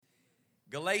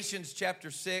Galatians chapter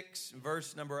 6,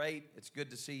 verse number 8. It's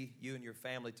good to see you and your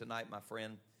family tonight, my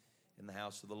friend, in the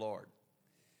house of the Lord.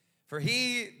 For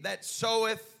he that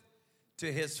soweth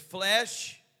to his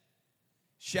flesh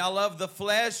shall of the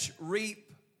flesh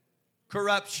reap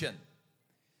corruption.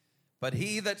 But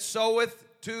he that soweth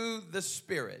to the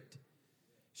Spirit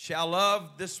shall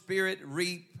of the Spirit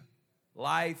reap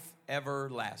life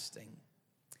everlasting.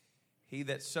 He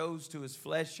that sows to his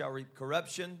flesh shall reap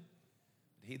corruption.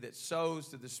 He that sows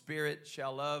to the Spirit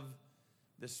shall of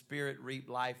the Spirit reap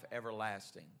life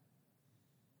everlasting.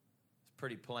 It's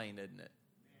pretty plain, isn't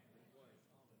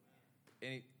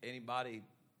it? Anybody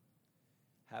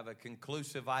have a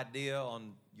conclusive idea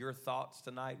on your thoughts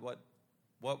tonight?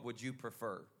 What would you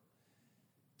prefer?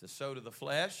 To sow to the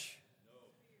flesh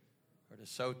or to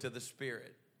sow to the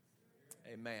Spirit?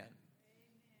 Amen.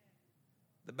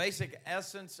 The basic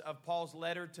essence of Paul's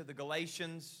letter to the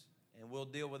Galatians, and we'll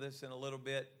deal with this in a little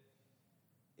bit,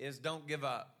 is don't give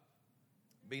up.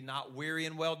 Be not weary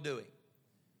in well-doing.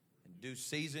 In due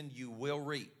season you will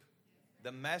reap.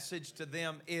 The message to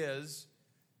them is,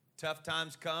 tough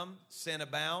times come, sin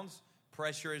abounds,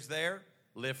 pressure is there,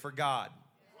 live for God.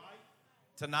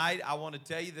 Tonight, I want to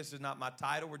tell you, this is not my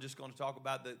title. We're just going to talk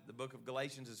about the book of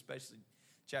Galatians, especially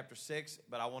chapter 6.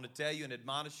 But I want to tell you and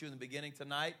admonish you in the beginning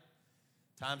tonight,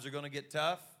 times are going to get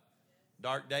tough.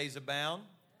 Dark days abound.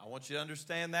 I want you to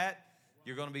understand that.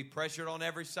 You're going to be pressured on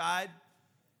every side,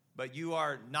 but you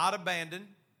are not abandoned.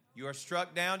 You are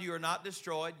struck down. You are not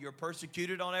destroyed. You are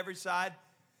persecuted on every side,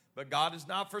 but God has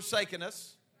not forsaken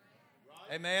us.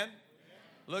 Amen.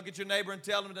 Look at your neighbor and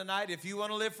tell him tonight, if you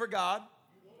want to live for God,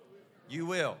 you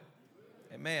will.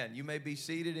 Amen. You may be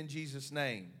seated in Jesus'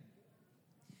 name.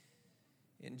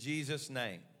 In Jesus'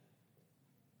 name.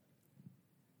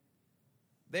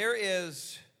 There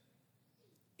is,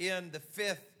 in the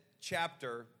 5th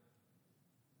chapter,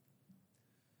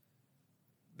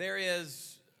 there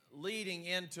is leading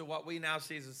into what we now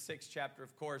see as the 6th chapter,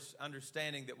 of course,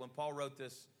 understanding that when Paul wrote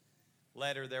this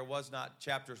letter, there was not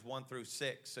chapters 1 through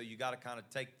 6, so you got to kind of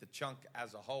take the chunk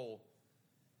as a whole.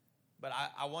 But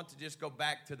I want to just go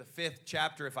back to the 5th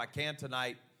chapter, if I can,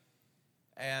 tonight,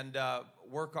 and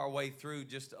work our way through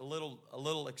just a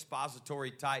little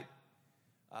expository type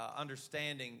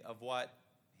understanding of what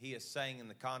he is saying in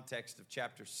the context of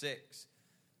chapter 6.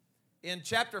 In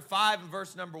chapter 5 and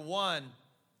verse number 1,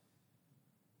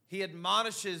 he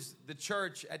admonishes the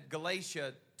church at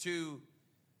Galatia to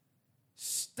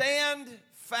stand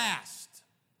fast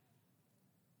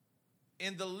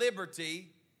in the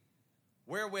liberty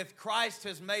wherewith Christ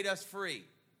has made us free.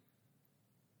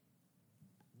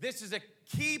 This is a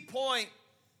key point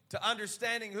to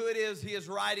understanding who it is he is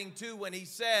writing to when he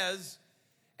says,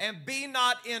 and be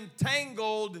not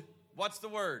entangled, what's the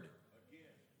word?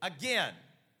 Again.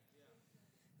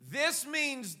 This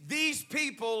means these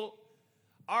people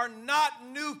are not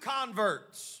new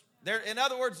converts. In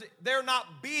other words, they're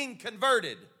not being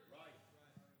converted.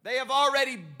 They have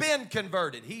already been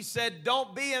converted. He said,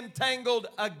 don't be entangled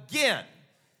again.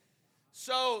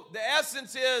 So the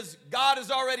essence is God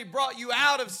has already brought you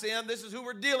out of sin. This is who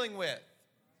we're dealing with.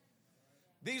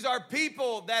 These are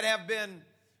people that have been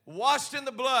washed in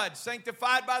the blood,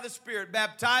 sanctified by the Spirit,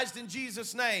 baptized in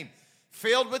Jesus' name,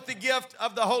 filled with the gift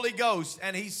of the Holy Ghost.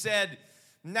 And he said,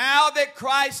 now that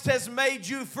Christ has made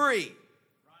you free,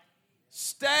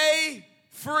 stay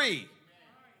free.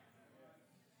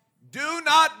 Do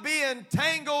not be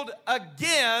entangled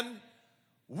again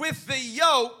with the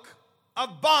yoke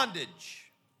of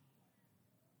bondage.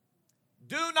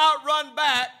 Do not run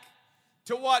back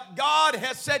to what God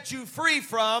has set you free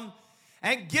from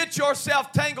and get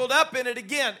yourself tangled up in it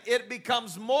again. It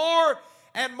becomes more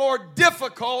and more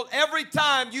difficult every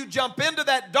time you jump into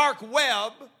that dark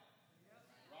web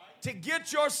to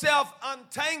get yourself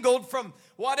untangled from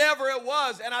whatever it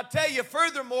was. And I tell you,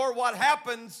 furthermore, what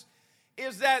happens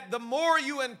is that the more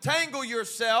you entangle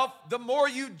yourself, the more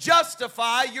you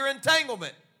justify your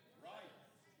entanglement.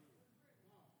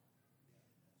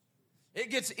 It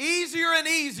gets easier and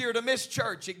easier to miss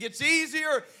church. It gets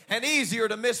easier and easier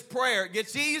to miss prayer. It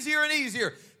gets easier and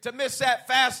easier to miss that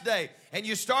fast day. And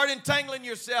you start entangling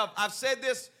yourself. I've said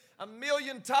this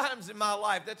 1,000,000 times in my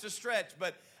life. That's a stretch,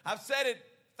 but I've said it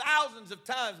thousands of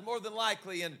times, more than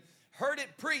likely, and heard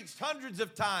it preached hundreds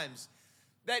of times,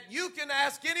 that you can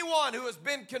ask anyone who has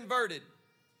been converted,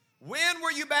 when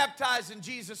were you baptized in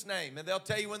Jesus' name? And they'll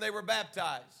tell you when they were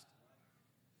baptized.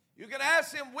 You can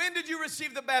ask them, when did you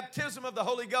receive the baptism of the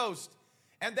Holy Ghost?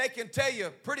 And they can tell you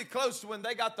pretty close to when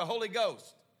they got the Holy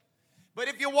Ghost. But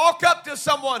if you walk up to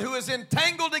someone who is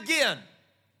entangled again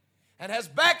and has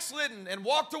backslidden and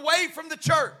walked away from the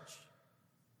church,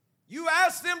 You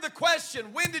ask them the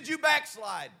question, when did you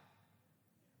backslide?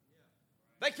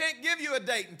 They can't give you a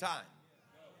date and time.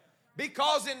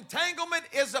 Because entanglement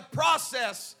is a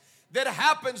process that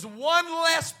happens one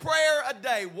less prayer a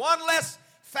day, one less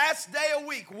fast day a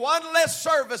week, one less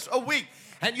service a week,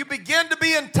 and you begin to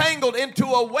be entangled into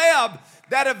a web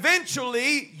that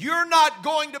eventually you're not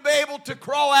going to be able to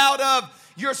crawl out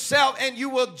of yourself, and you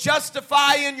will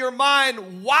justify in your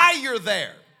mind why you're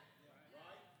there.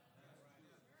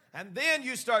 And then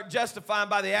you start justifying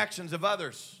by the actions of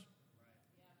others.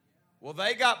 Well,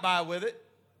 they got by with it.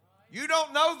 You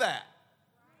don't know that.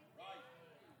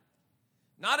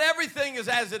 Not everything is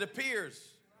as it appears.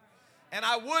 And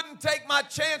I wouldn't take my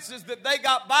chances that they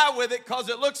got by with it because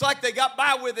it looks like they got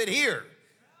by with it here.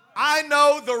 I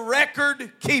know the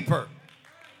record keeper.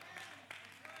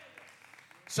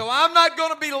 So I'm not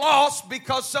going to be lost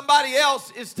because somebody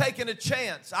else is taking a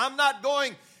chance. I'm not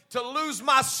going to lose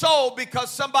my soul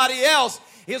because somebody else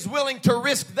is willing to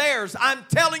risk theirs. I'm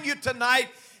telling you tonight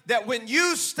that when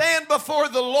you stand before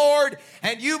the Lord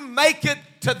and you make it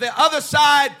to the other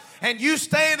side and you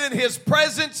stand in His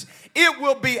presence, it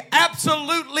will be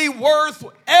absolutely worth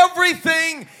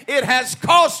everything it has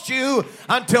cost you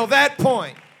until that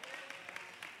point.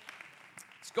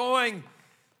 It's going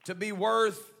to be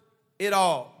worth it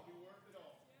all.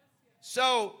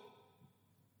 So,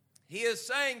 He is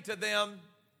saying to them,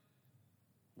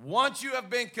 once you have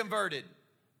been converted,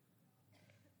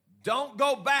 don't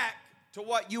go back to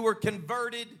what you were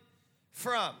converted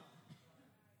from.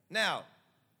 Now,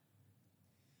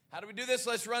 how do we do this?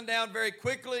 Let's run down very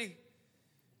quickly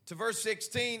to verse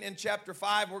 16 in chapter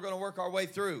 5. We're going to work our way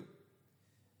through.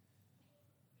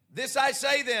 This I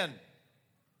say then,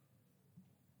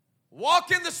 walk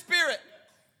in the Spirit,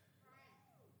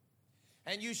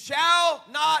 and you shall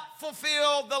not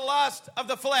fulfill the lust of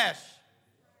the flesh.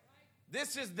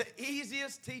 This is the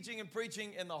easiest teaching and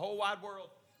preaching in the whole wide world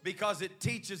because it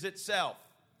teaches itself.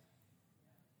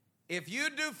 If you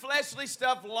do fleshly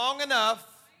stuff long enough,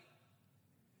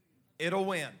 it'll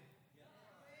win.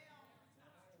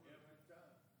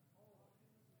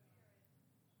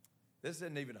 This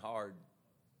isn't even hard.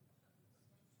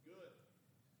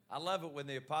 I love it when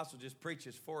the apostle just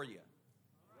preaches for you.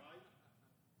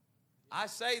 I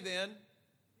say then,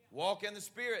 walk in the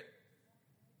Spirit,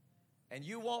 and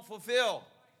you won't fulfill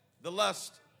the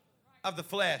lust of the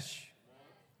flesh.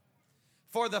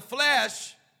 For the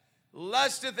flesh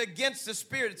lusteth against the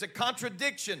Spirit. It's a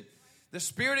contradiction. The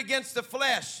Spirit against the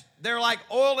flesh. They're like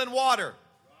oil and water.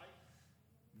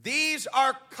 These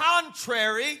are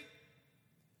contrary,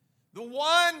 the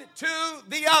one to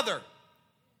the other,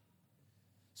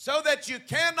 so that you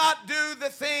cannot do the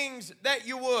things that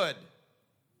you would.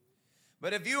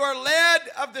 But if you are led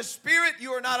of the Spirit,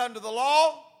 you are not under the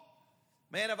law.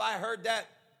 Man, have I heard that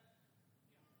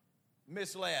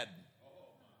misled.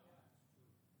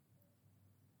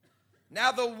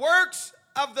 Now the works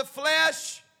of the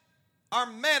flesh are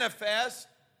manifest,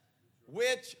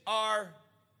 which are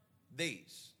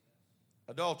these: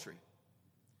 adultery,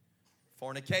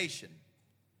 fornication,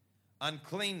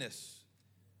 uncleanness,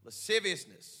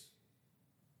 lasciviousness,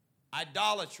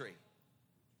 idolatry,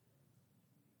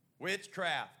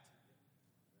 witchcraft,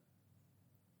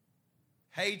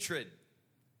 hatred,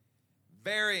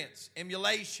 variance,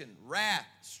 emulation, wrath,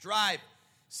 strife,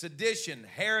 sedition,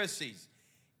 heresies,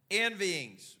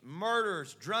 envyings,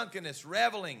 murders, drunkenness,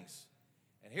 revelings.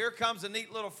 And here comes a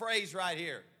neat little phrase right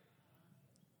here.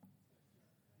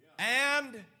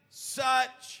 And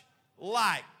such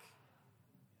like.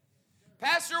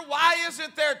 Pastor, why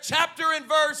isn't there chapter and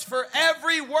verse for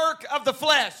every work of the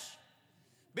flesh?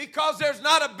 Because there's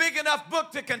not a big enough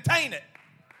book to contain it.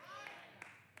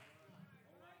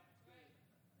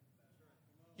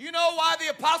 You know why the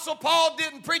Apostle Paul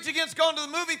didn't preach against going to the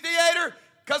movie theater?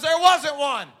 Because there wasn't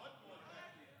one.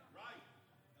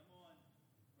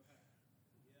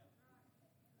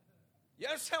 You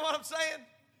understand what I'm saying?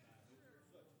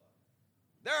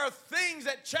 There are things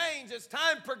that change as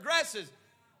time progresses.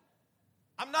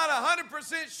 I'm not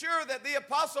 100% sure that the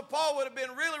Apostle Paul would have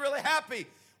been really, really happy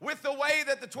with the way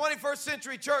that the 21st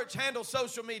century church handles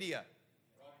social media.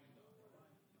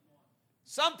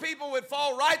 Some people would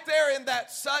fall right there in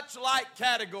that such like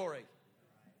category.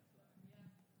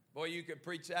 Boy, you could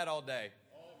preach that all day.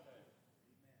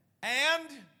 And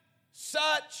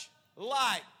such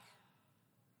like.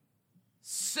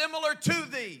 Similar to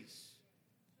these.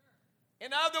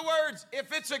 In other words,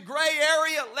 if it's a gray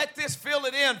area, let this fill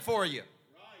it in for you.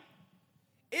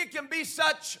 It can be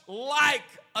such like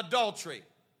adultery.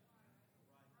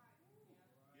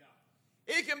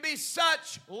 It can be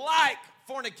such like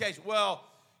fornication. Well,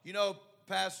 you know,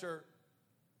 Pastor,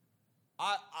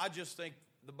 I just think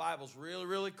the Bible's really,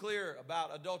 really clear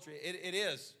about adultery. It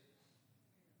is.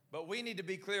 But we need to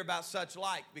be clear about such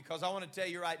like, because I want to tell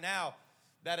you right now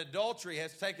that adultery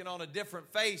has taken on a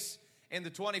different face in the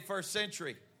 21st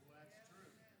century.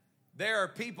 There are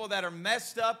people that are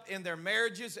messed up in their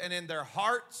marriages and in their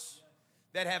hearts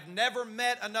that have never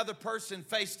met another person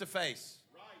face to face.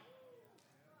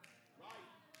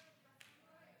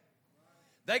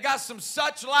 They got some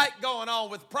such like going on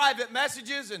with private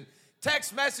messages and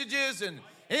text messages and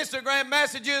Instagram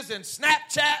messages and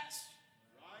Snapchats.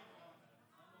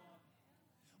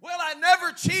 Well, I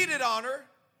never cheated on her.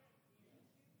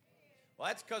 Well,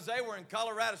 that's because they were in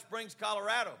Colorado Springs,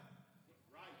 Colorado.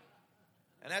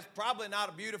 And that's probably not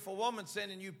a beautiful woman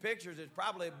sending you pictures. It's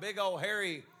probably a big old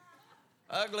hairy,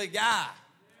 ugly guy.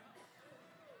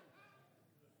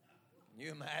 Can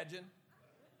you imagine?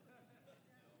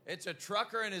 It's a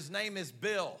trucker and his name is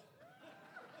Bill.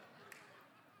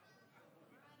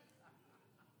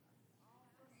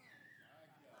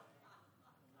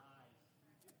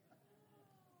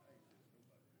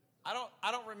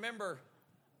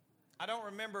 I don't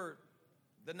remember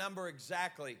the number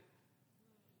exactly,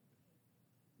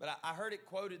 but I heard it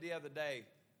quoted the other day.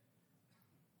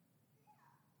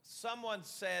 Someone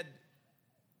said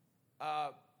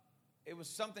it was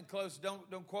something close.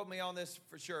 Don't quote me on this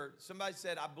for sure. Somebody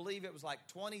said, I believe it was like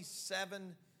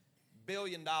 $27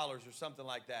 billion or something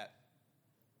like that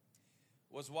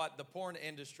was what the porn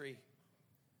industry,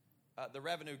 the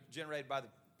revenue generated by the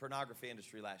pornography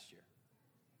industry last year.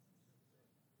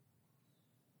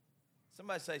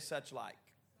 Somebody say such like.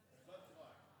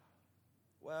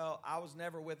 Well, I was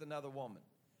never with another woman.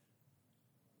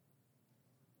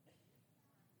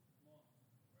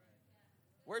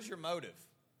 Where's your motive?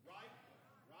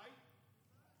 Right.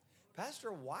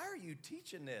 Pastor, why are you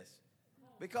teaching this?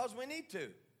 Because we need to.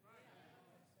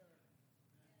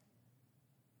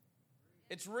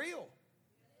 It's real.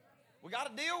 We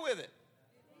got to deal with it.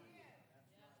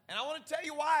 And I want to tell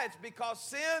you why. It's because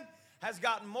sin has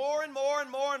gotten more and more and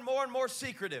more and more and more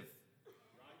secretive.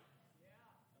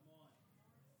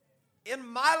 In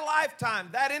my lifetime,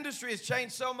 that industry has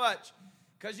changed so much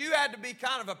because you had to be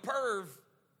kind of a perv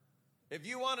if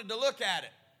you wanted to look at it.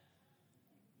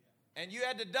 And you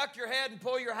had to duck your head and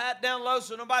pull your hat down low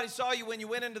so nobody saw you when you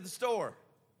went into the store.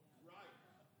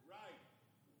 Right.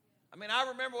 I mean, I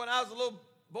remember when I was a little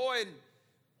boy and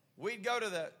we'd go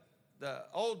to the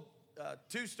old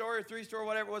 2-story or 3-story,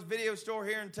 whatever it was, video store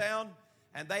here in town,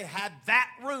 and they had that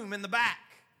room in the back.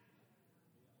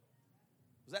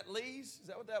 Was that Lee's? Is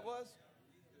that what that was?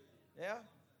 Yeah?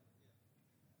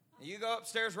 And you go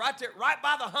upstairs right there, right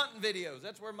by the hunting videos.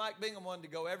 That's where Mike Bingham wanted to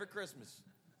go every Christmas.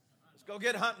 Let's go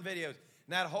get hunting videos. And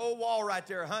that whole wall right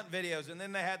there are hunting videos, and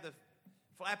then they had the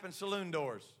flapping saloon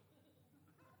doors.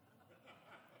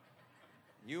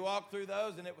 You walk through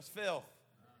those, and it was filth.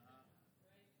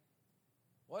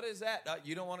 What is that?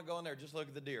 You don't want to go in there. Just look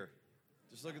at the deer.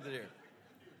 Just look at the deer.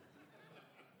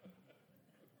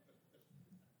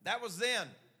 That was then.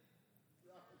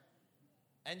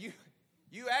 And you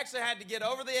actually had to get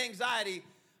over the anxiety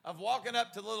of walking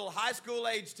up to the little high school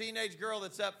age teenage girl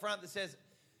that's up front that says,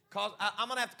 I'm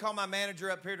going to have to call my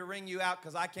manager up here to ring you out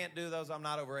because I can't do those. I'm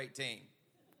not over 18.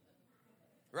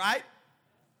 Right?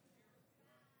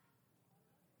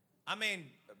 I mean,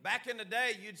 back in the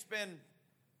day, you'd spend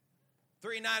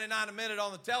 $3.99 a minute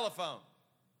on the telephone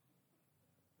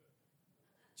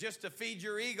just to feed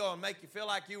your ego and make you feel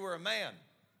like you were a man.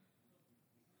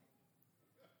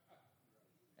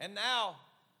 And now,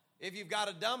 if you've got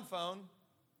a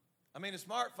a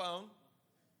smartphone,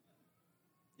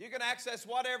 you can access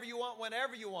whatever you want,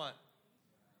 whenever you want.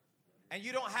 And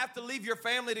you don't have to leave your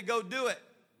family to go do it.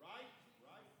 Right.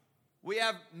 We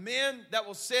have men that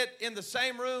will sit in the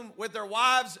same room with their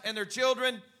wives and their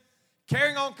children,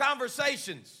 carrying on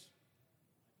conversations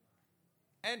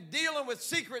and dealing with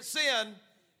secret sin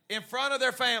in front of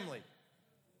their family.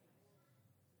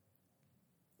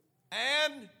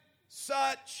 And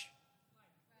such.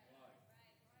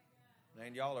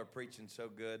 Man, y'all are preaching so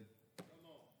good.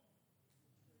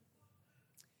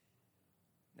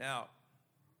 Now,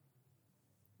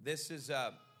 this is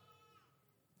a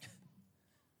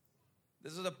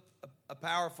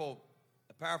powerful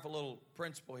little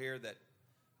principle here that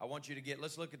I want you to get.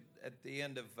 Let's look at the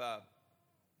end of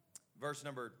verse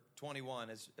number 21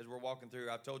 as we're walking through.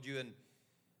 I've told you in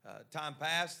time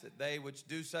past that they which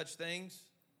do such things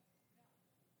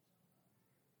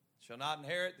shall not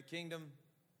inherit the kingdom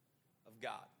of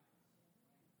God.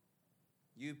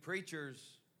 You preachers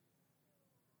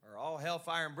are all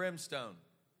hellfire and brimstone.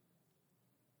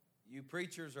 You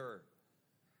preachers are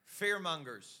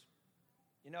fearmongers.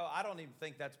 You know, I don't even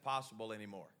think that's possible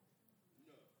anymore.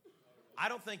 I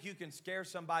don't think you can scare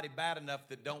somebody bad enough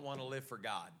that don't want to live for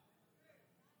God.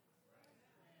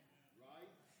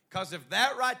 Because if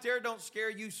that right there don't scare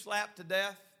you slap to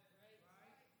death,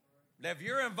 if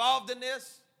you're involved in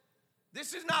this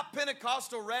is not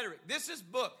Pentecostal rhetoric. This is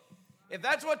book. If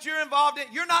that's what you're involved in,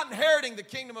 you're not inheriting the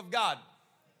kingdom of God.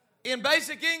 In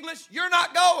basic English, you're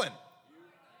not going.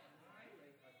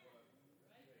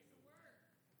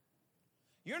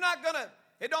 You're not going to,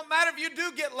 it don't matter if you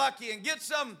do get lucky and get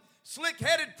some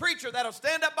slick-headed preacher that'll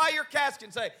stand up by your casket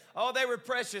and say, oh, they were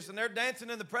precious and they're dancing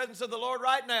in the presence of the Lord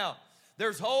right now.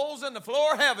 There's holes in the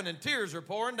floor of heaven and tears are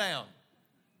pouring down.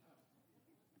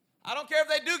 I don't care if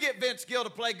they do get Vince Gill to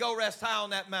play Go Rest High on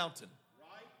that mountain.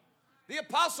 The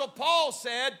Apostle Paul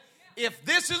said, if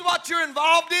this is what you're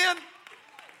involved in,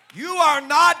 you are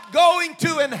not going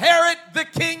to inherit the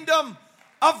kingdom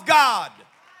of God.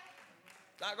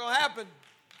 It's not going to happen.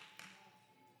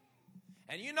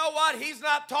 And you know what? He's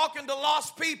not talking to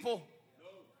lost people.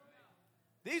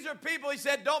 These are people, he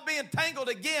said, don't be entangled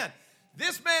again.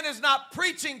 This man is not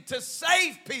preaching to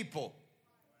save people.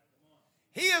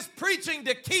 He is preaching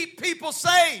to keep people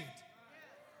saved.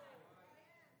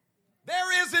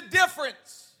 There is a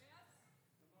difference.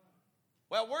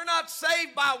 Well, we're not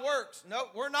saved by works. No,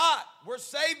 we're not. We're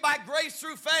saved by grace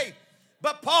through faith.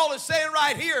 But Paul is saying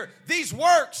right here, these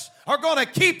works are going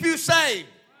to keep you saved.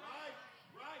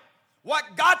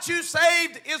 What got you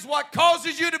saved is what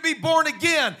causes you to be born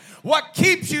again. What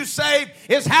keeps you saved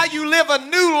is how you live a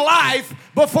new life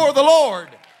before the Lord.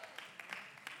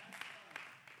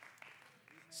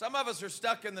 Some of us are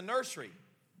stuck in the nursery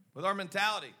with our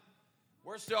mentality.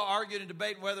 We're still arguing and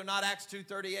debating whether or not Acts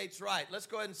 2:38 is right. Let's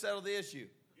go ahead and settle the issue.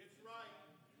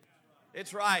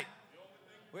 It's right.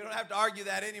 We don't have to argue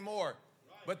that anymore.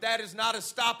 But that is not a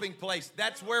stopping place.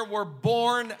 That's where we're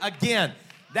born again.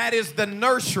 That is the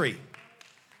nursery.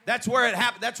 That's where it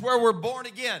happens. That's where we're born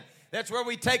again. That's where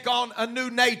we take on a new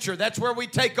nature. That's where we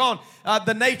take on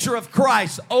the nature of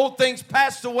Christ. Old things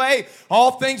passed away.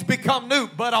 All things become new.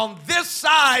 But on this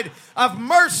side of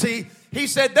mercy, he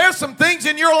said, there's some things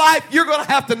in your life you're going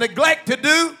to have to neglect to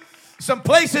do. Some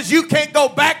places you can't go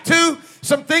back to.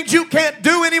 Some things you can't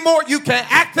do anymore. You can't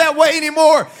act that way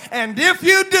anymore. And if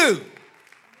you do,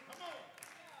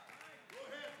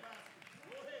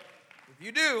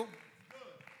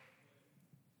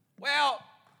 well,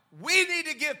 we need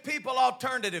to give people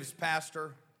alternatives,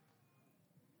 Pastor.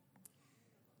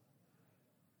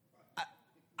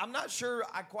 I'm not sure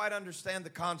I quite understand the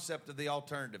concept of the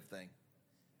alternative thing.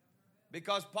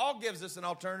 Because Paul gives us an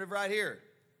alternative right here.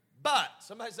 But,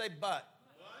 somebody say but.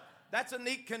 That's a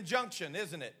neat conjunction,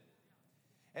 isn't it?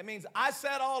 It means I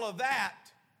said all of that,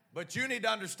 but you need to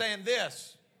understand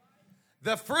this.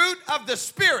 The fruit of the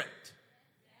Spirit.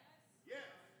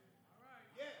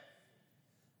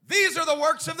 These are the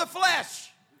works of the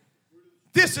flesh.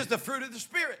 This is the fruit of the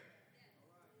Spirit.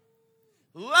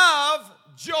 Love,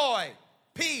 joy,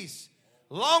 peace,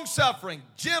 long-suffering,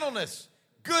 gentleness,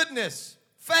 goodness,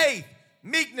 faith,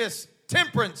 meekness,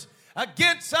 temperance.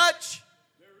 Against such,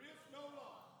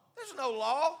 there's no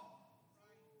law.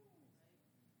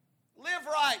 Live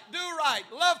right, do right,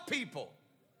 love people.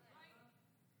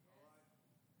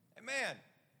 Amen.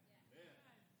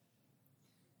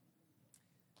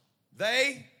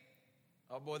 They,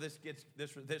 oh boy, this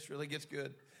really gets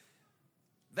good.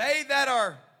 They that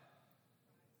are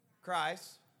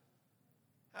Christ,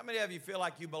 how many of you feel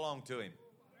like you belong to Him?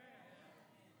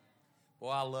 Boy,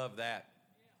 I love that.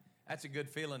 That's a good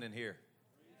feeling in here.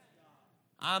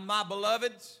 I'm my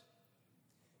beloved's.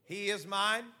 He is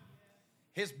mine.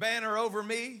 His banner over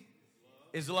me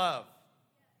is love.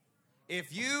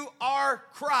 If you are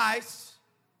Christ,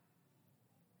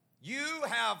 you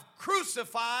have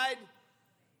crucified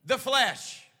the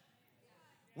flesh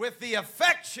with the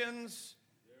affections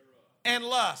and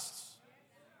lusts.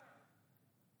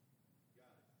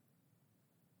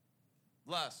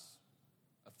 Lust,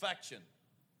 affection.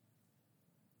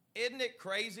 Isn't it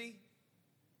crazy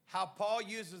how Paul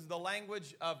uses the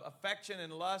language of affection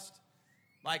and lust?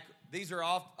 Like these are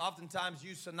oftentimes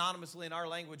used synonymously in our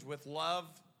language with love.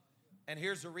 And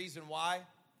here's the reason why.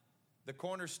 The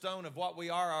cornerstone of what we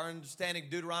are, our understanding,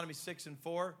 Deuteronomy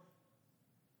 6:4.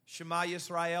 Shema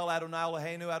Yisrael, Adonai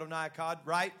Eloheinu, Adonai Echad,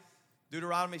 right?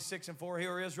 Deuteronomy 6:4.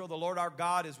 Hear Israel, the Lord our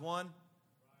God is one.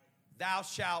 Thou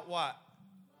shalt what?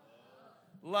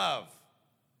 Love.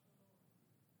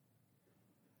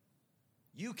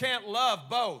 You can't love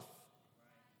both.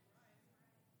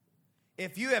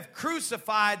 If you have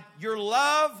crucified your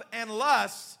love and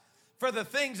lust for the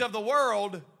things of the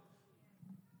world,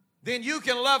 then you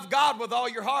can love God with all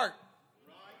your heart.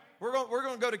 We're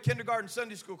going to go to kindergarten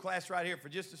Sunday school class right here for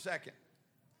just a second.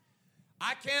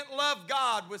 I can't love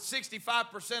God with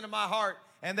 65% of my heart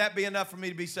and that be enough for me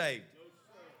to be saved.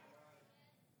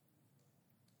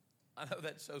 I know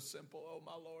that's so simple. Oh,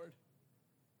 my Lord.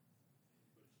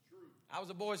 I was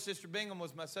a boy. Sister Bingham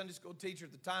was my Sunday school teacher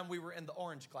at the time. We were in the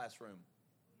orange classroom.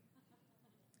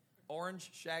 Orange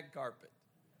shag carpet.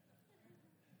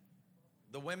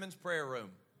 The women's prayer room.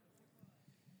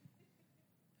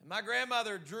 And my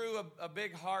grandmother drew a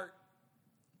big heart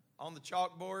on the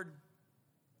chalkboard.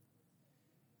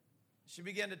 She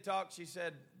began to talk. She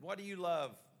said, "What do you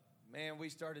love?" Man, we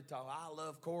started talking. "I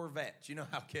love Corvettes." You know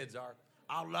how kids are.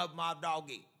 "I love my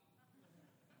doggy.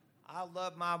 I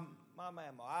love my mama.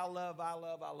 I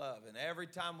love. And every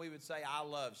time we would say "I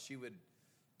love," she would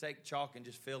take chalk and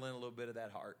just fill in a little bit of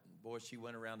that heart. And boy, she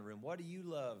went around the room. "What do you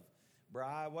love, Bri?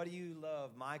 What do you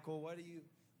love, Michael? What do you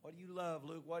love,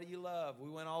 Luke? What do you love?" We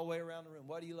went all the way around the room.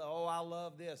 "What do you love?" "Oh, I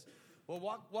love this." "Well,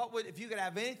 what would, if you could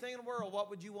have anything in the world, what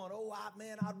would you want?" "Oh,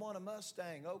 I'd want a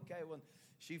Mustang." Okay, well,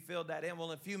 she filled that in.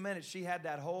 Well, in a few minutes, she had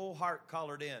that whole heart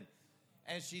colored in.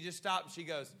 And she just stopped and she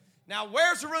goes, "Now,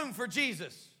 where's the room for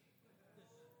Jesus?"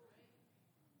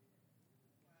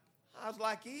 I was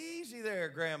like, "Easy there,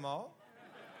 Grandma.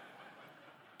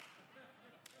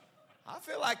 I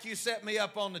feel like you set me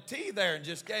up on the tee there and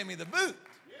just gave me the boot."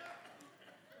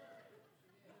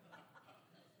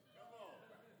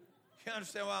 You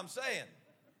understand what I'm saying?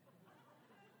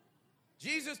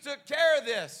 Jesus took care of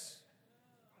this.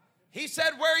 He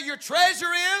said, "Where your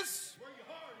treasure is,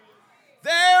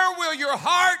 there will your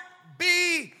heart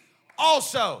be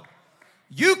also."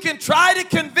 You can try to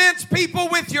convince people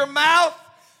with your mouth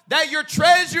that your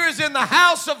treasure is in the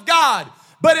house of God,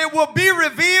 but it will be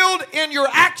revealed in your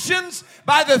actions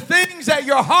by the things that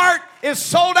your heart is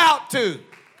sold out to.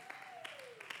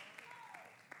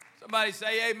 Somebody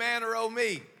say amen or oh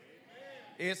me.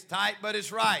 It's tight, but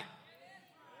it's right.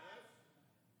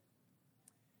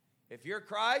 If you're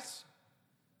Christ,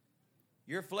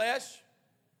 your flesh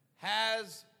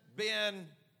has been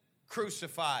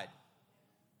crucified.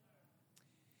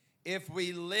 If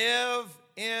we live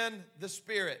in the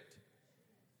Spirit,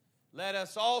 let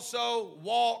us also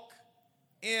walk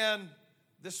in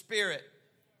the Spirit.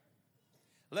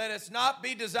 Let us not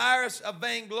be desirous of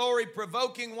vainglory,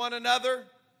 provoking one another,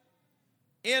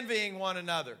 envying one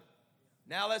another.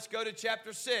 Now let's go to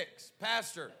chapter 6.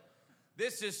 Pastor,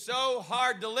 this is so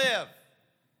hard to live.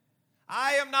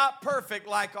 I am not perfect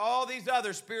like all these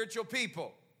other spiritual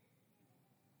people.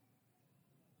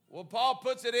 Well, Paul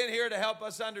puts it in here to help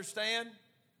us understand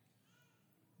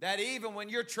that even when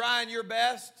you're trying your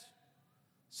best,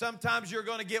 sometimes you're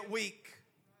going to get weak.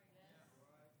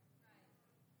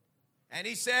 And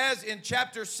he says in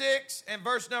chapter 6 and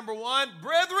verse number 1,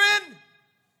 "Brethren,"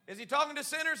 is he talking to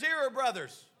sinners here or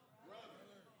brothers?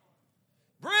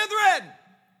 "Brethren,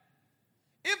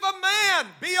 if a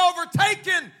man be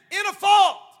overtaken in a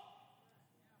fault."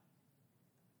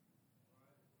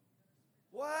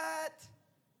 What?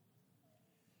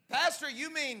 Pastor,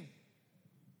 you mean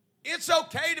it's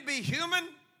okay to be human?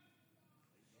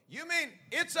 You mean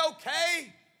it's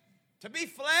okay to be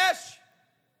flesh?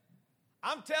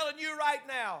 I'm telling you right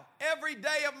now, every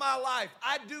day of my life,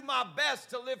 I do my best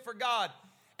to live for God.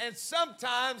 And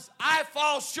sometimes I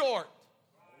fall short.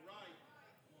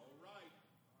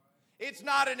 It's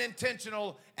not an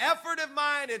intentional effort of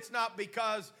mine. It's not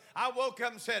because I woke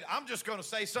up and said, "I'm just going to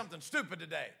say something stupid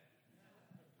today.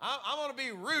 I'm going to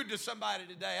be rude to somebody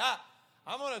today.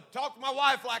 I'm going to talk to my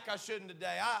wife like I shouldn't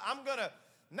today. I'm going to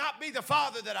not be the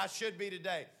father that I should be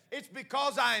today." It's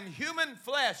because I am human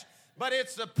flesh. But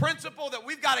it's the principle that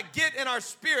we've got to get in our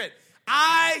spirit.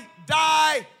 I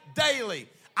die daily.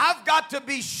 I've got to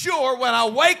be sure when I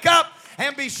wake up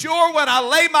and be sure when I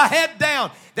lay my head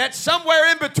down that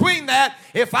somewhere in between that,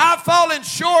 if I've fallen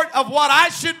short of what I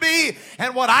should be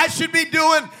and what I should be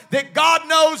doing, that God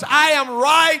knows I am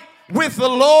right with the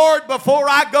Lord before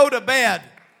I go to bed.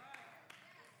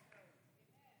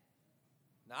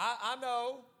 Now, I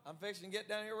know I'm fixing to get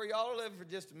down here where y'all are living for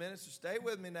just a minute, so stay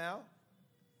with me now.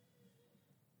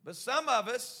 But some of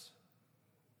us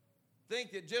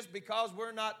think that just because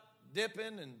we're not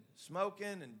dipping and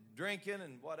smoking and drinking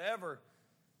and whatever,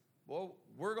 well,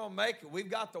 we're going to make it. We've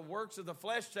got the works of the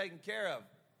flesh taken care of.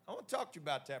 I want to talk to you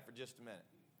about that for just a minute.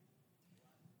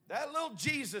 That little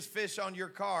Jesus fish on your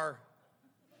car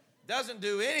doesn't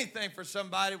do anything for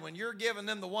somebody when you're giving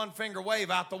them the one finger wave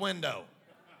out the window.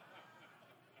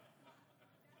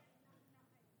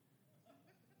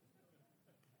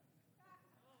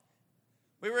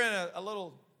 We were in a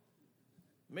little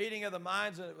meeting of the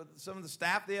minds with some of the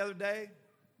staff the other day.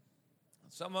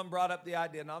 Someone brought up the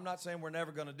idea, and I'm not saying we're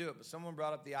never going to do it, but someone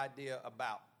brought up the idea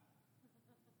about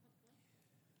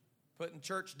putting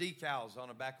church decals on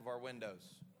the back of our windows.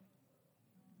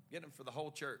 Getting them for the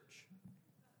whole church.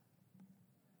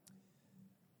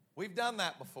 We've done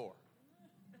that before.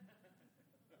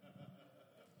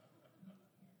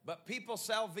 But people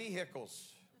sell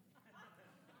vehicles.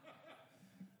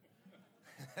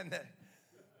 And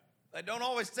they don't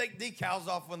always take decals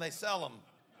off when they sell them.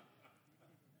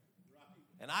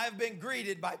 And I have been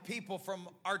greeted by people from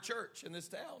our church in this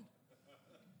town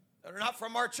that are not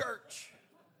from our church.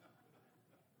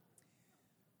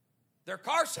 Their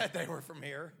car said they were from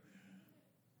here,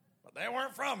 but they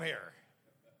weren't from here.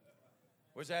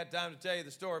 Wish I had time to tell you the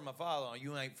story of my father.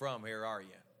 You ain't from here, are you?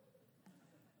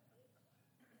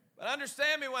 But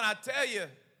understand me when I tell you,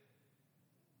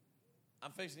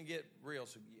 I'm fixing to get real.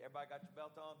 So everybody got your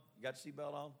belt on? You got your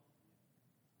seatbelt on?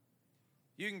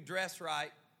 You can dress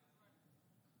right.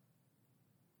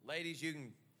 Ladies, you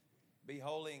can be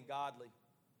holy and godly.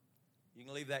 You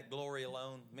can leave that glory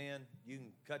alone. Men, you can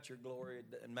cut your glory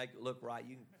and make it look right.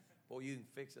 You can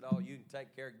fix it all. You can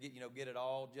take care, get it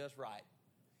all just right.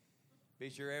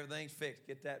 Be sure everything's fixed.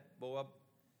 Get that boy up.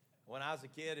 When I was a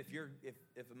kid,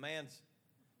 if a man's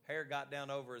hair got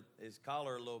down over his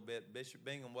collar a little bit, Bishop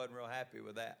Bingham wasn't real happy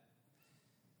with that.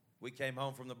 We came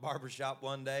home from the barber shop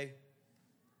one day,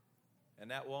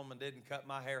 and that woman didn't cut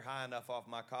my hair high enough off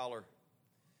my collar.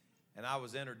 And I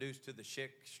was introduced to the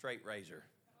Schick straight razor.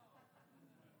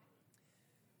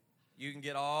 You can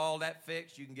get all that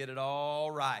fixed. You can get it all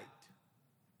right.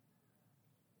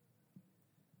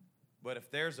 But if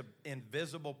there's an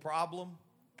invisible problem,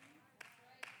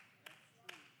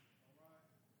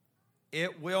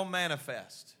 it will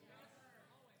manifest.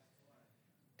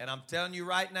 And I'm telling you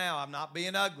right now, I'm not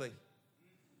being ugly,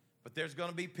 but there's going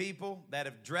to be people that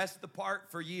have dressed the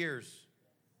part for years,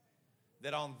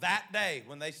 that on that day,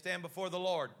 when they stand before the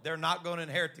Lord, they're not going to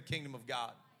inherit the kingdom of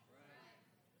God.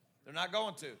 They're not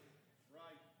going to.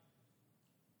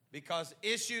 Because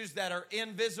issues that are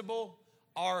invisible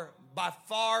are by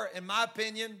far, in my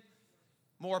opinion,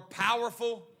 more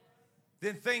powerful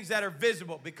than things that are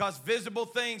visible. Because visible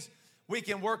things we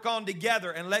can work on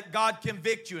together and let God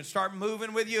convict you and start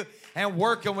moving with you and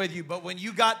working with you. But when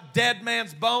you got dead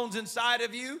man's bones inside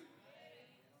of you,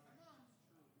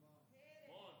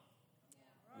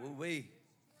 woo-wee.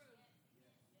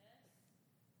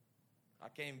 I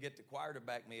can't even get the choir to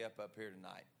back me up here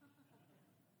tonight.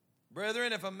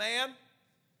 Brethren, if a man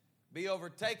be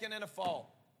overtaken in a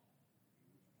fall,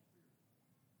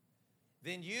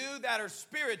 then you that are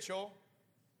spiritual,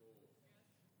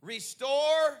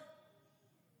 restore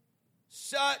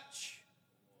such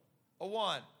a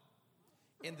one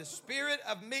in the spirit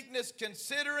of meekness,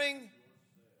 considering.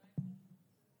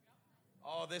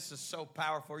 Oh, this is so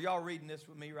powerful. Are y'all reading this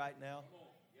with me right now?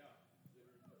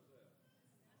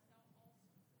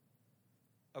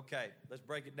 Okay, let's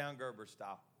break it down Gerber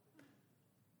style.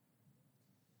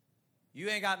 You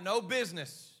ain't got no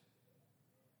business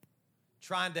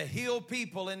trying to heal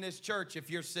people in this church if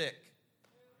you're sick.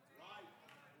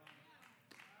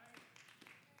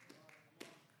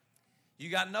 You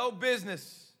got no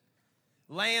business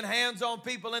laying hands on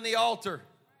people in the altar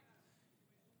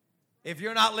if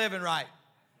you're not living right.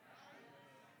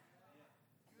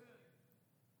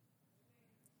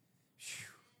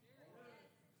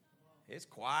 It's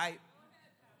quiet.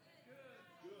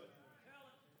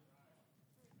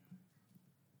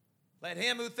 Let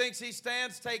him who thinks he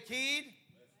stands take heed,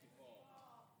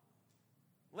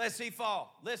 lest he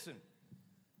fall. Listen,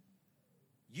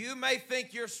 you may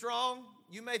think you're strong,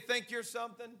 you may think you're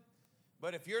something,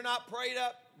 but if you're not prayed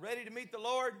up, ready to meet the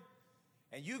Lord,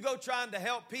 and you go trying to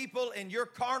help people in your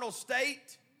carnal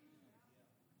state,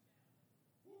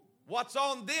 what's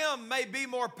on them may be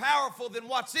more powerful than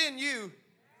what's in you.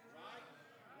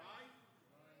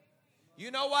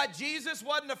 You know why Jesus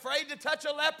wasn't afraid to touch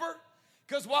a leper?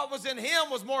 Because what was in him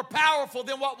was more powerful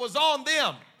than what was on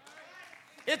them.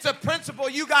 It's a principle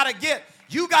you got to get.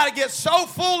 You got to get so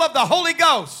full of the Holy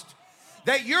Ghost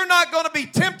that you're not going to be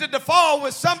tempted to fall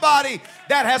with somebody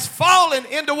that has fallen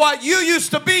into what you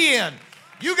used to be in.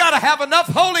 You got to have enough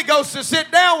Holy Ghost to sit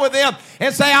down with them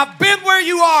and say, I've been where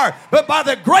you are, but by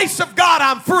the grace of God,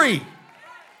 I'm free.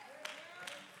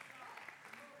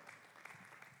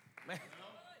 Man,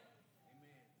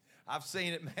 I've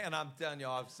seen it, man. I'm telling you,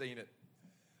 I've seen it.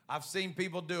 I've seen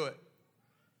people do it.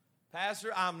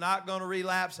 Pastor, I'm not going to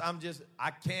relapse.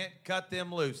 I can't cut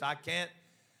them loose. I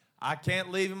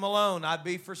can't leave them alone. I'd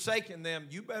be forsaking them.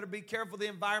 You better be careful the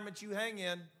environment you hang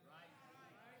in.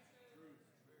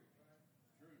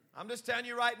 I'm just telling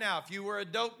you right now, if you were a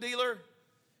dope dealer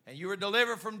and you were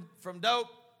delivered from dope,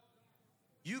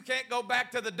 you can't go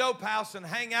back to the dope house and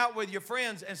hang out with your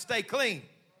friends and stay clean.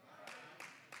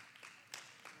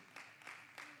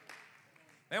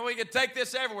 Man, we can take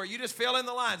this everywhere. You just fill in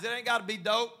the lines. It ain't got to be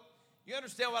dope. You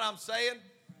understand what I'm saying?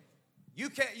 You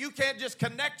can't just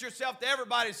connect yourself to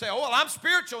everybody and say, oh, well, I'm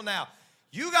spiritual now.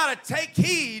 You got to take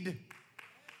heed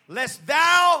lest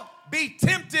thou be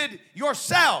tempted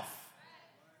yourself.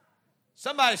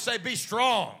 Somebody say, be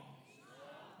strong.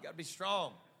 You got to be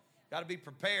strong. Got to be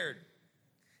prepared.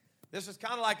 This is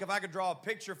kind of like if I could draw a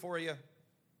picture for you.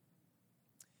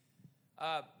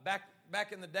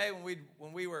 Back in the day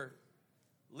when we were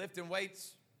lifting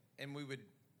weights and we would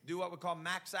do what we call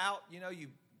max out. You know, you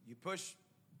push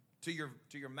to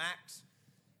your max.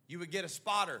 You would get a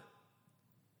spotter.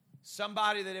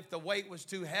 Somebody that if the weight was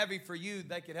too heavy for you,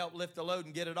 they could help lift the load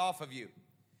and get it off of you.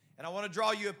 And I want to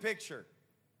draw you a picture.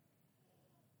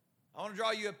 I want to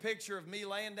draw you a picture of me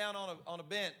laying down on a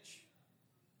bench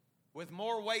with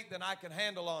more weight than I can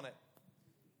handle on it.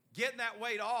 Getting that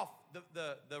weight off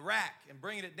the rack and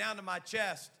bringing it down to my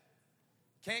chest.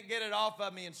 Can't get it off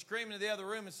of me and screaming to the other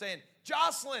room and saying,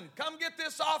 Jocelyn, come get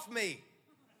this off me.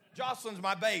 Jocelyn's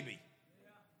my baby.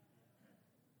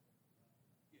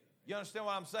 You understand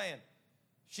what I'm saying?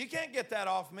 She can't get that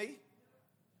off me.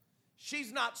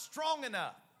 She's not strong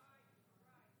enough.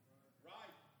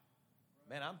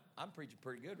 Man, I'm preaching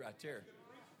pretty good right there.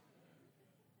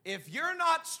 If you're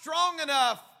not strong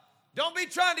enough, don't be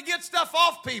trying to get stuff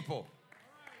off people.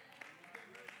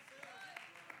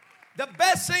 The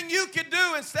best thing you can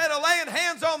do instead of laying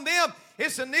hands on them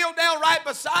is to kneel down right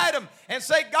beside them and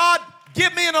say, God,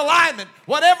 give me an alignment.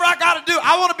 Whatever I got to do,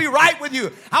 I want to be right with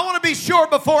you. I want to be sure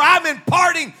before I'm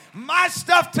imparting my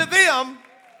stuff to them.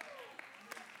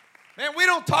 Man, we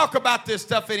don't talk about this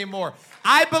stuff anymore.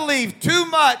 I believe too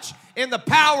much in the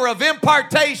power of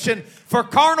impartation for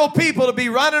carnal people to be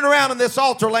running around in this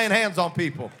altar laying hands on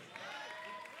people.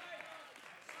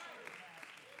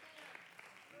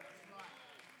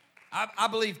 I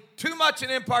believe too much in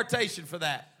impartation for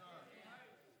that.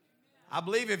 I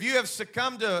believe if you have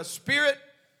succumbed to a spirit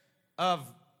of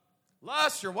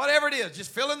lust or whatever it is,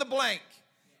 just fill in the blank,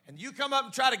 and you come up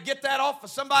and try to get that off of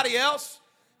somebody else,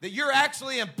 that you're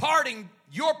actually imparting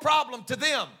your problem to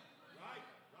them.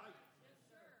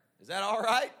 Is that all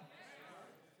right?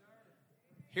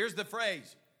 Here's the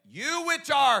phrase. You which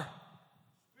are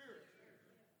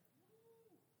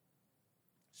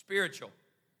spiritual.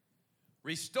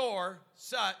 Restore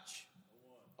such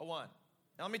a one.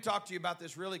 Now let me talk to you about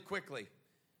this really quickly.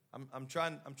 I'm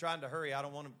trying to hurry. I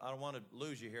don't want to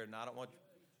lose you here, and I don't want you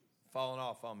falling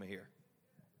off on me here.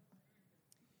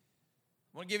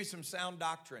 I want to give you some sound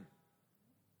doctrine.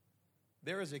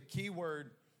 There is a key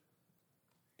word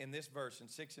in this verse in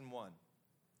 6:1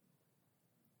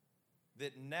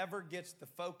 that never gets the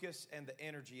focus and the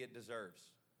energy it deserves.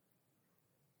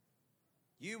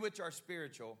 You which are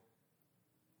spiritual,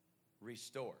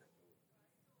 restore.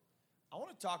 I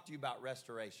want to talk to you about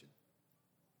restoration.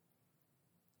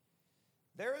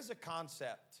 There is a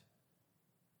concept.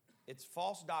 It's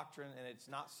false doctrine and it's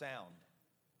not sound.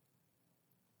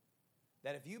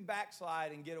 That if you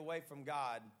backslide and get away from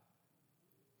God,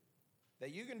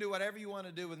 that you can do whatever you want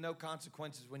to do with no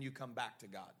consequences when you come back to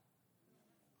God.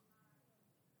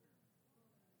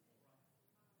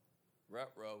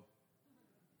 Ruh-roh.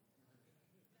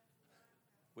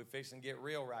 We're fixing to get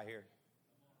real right here.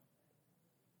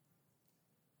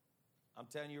 I'm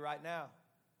telling you right now,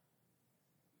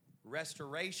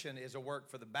 restoration is a work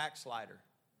for the backslider.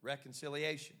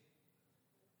 Reconciliation.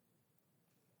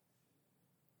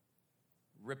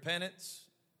 Repentance,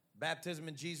 baptism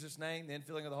in Jesus' name, the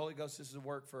infilling of the Holy Ghost, this is a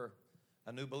work for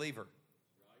a new believer.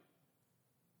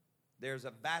 There's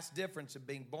a vast difference in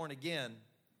being born again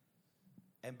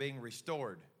and being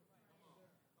restored.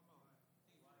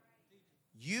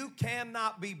 You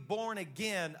cannot be born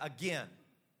again.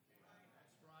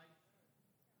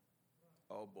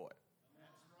 Oh, boy.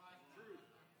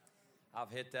 I've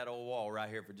hit that old wall right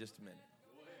here for just a minute.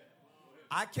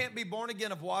 I can't be born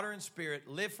again of water and spirit,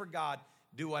 live for God,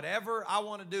 do whatever I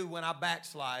want to do when I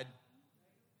backslide,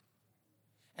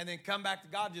 and then come back to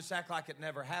God and just act like it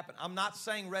never happened. I'm not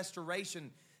saying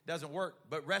restoration doesn't work,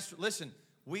 but listen,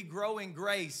 we grow in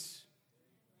grace.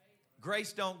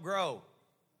 Grace don't grow.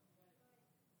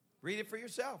 Read it for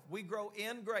yourself. We grow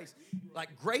in grace.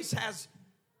 Like grace has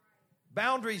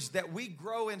boundaries that we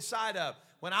grow inside of.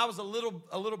 When I was a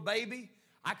little baby,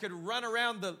 I could run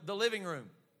around the living room,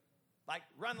 like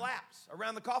run laps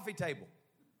around the coffee table.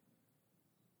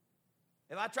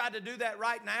 If I tried to do that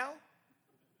right now,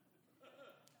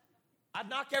 I'd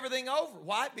knock everything over.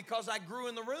 Why? Because I grew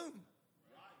in the room.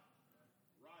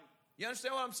 You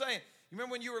understand what I'm saying? You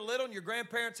remember when you were little and your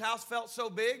grandparents' house felt so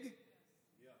big?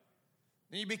 Yeah.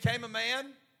 Then you became a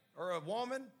man or a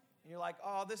woman, and you're like,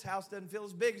 oh, this house doesn't feel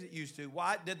as big as it used to.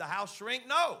 Why? Did the house shrink?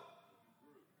 No.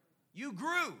 You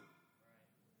grew.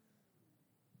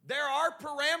 There are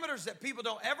parameters that people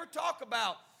don't ever talk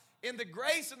about in the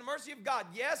grace and the mercy of God.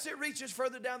 Yes, it reaches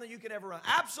further down than you can ever run.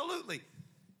 Absolutely.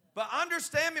 But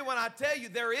understand me when I tell you,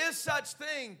 there is such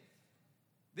thing.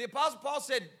 The Apostle Paul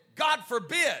said, God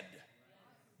forbid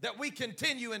that we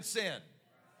continue in sin.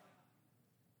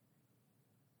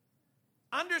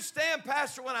 Understand,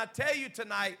 Pastor, when I tell you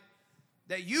tonight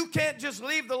that you can't just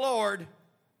leave the Lord,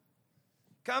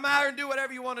 come out and do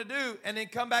whatever you want to do, and then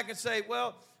come back and say,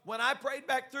 well, when I prayed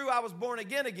back through, I was born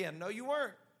again. No, you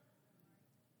weren't.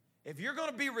 If you're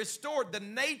going to be restored, the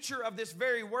nature of this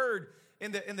very word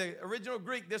in the original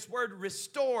Greek, this word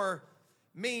restore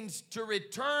means to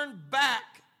return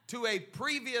back to a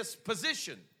previous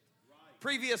position,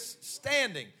 previous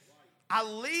standing. I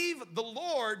leave the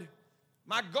Lord.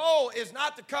 My goal is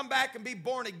not to come back and be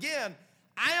born again.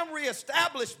 I am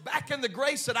reestablished back in the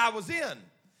grace that I was in.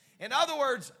 In other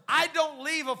words, I don't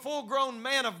leave a full-grown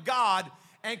man of God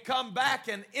and come back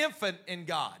an infant in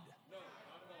God. No, not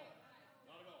at all.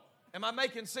 Not at all. Am I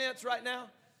making sense right now?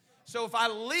 So if I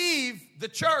leave the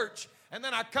church and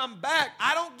then I come back,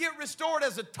 I don't get restored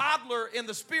as a toddler in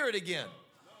the spirit again.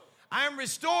 I am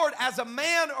restored as a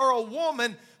man or a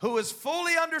woman who is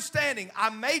fully understanding. I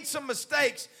made some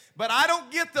mistakes, but I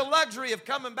don't get the luxury of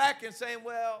coming back and saying,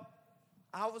 well,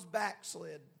 I was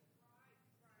backslid.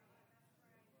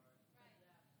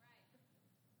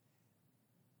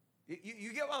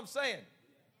 You get what I'm saying?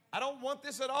 I don't want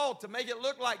this at all to make it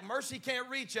look like mercy can't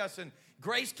reach us and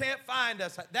grace can't find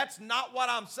us. That's not what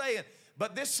I'm saying.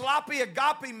 But this sloppy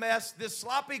agape mess, this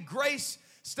sloppy grace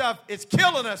stuff, it's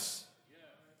killing us.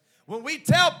 When we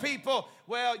tell people,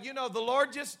 well, you know, the Lord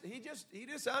he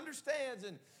just understands,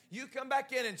 and you come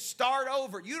back in and start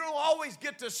over. You don't always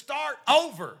get to start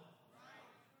over.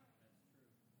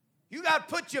 You got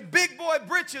to put your big boy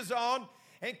britches on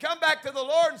and come back to the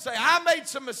Lord and say, I made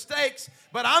some mistakes,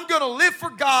 but I'm going to live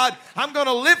for God. I'm going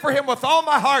to live for Him with all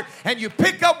my heart. And you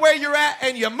pick up where you're at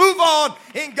and you move on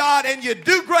in God and you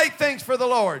do great things for the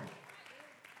Lord. Now,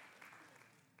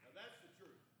 that's the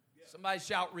truth. Yeah. Somebody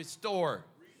shout, restore.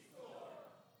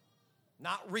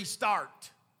 Not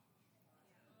restart.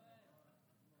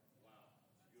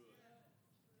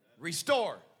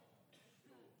 Restore.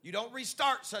 You don't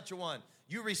restart such a one.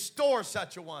 You restore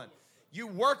such a one. You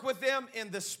work with them in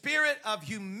the spirit of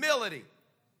humility.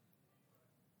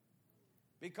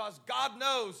 Because God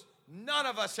knows none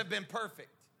of us have been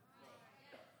perfect.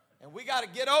 And we got to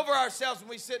get over ourselves when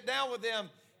we sit down with them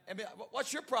and be,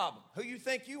 what's your problem? Who you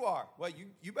think you are? Well,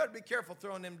 you better be careful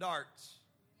throwing them darts.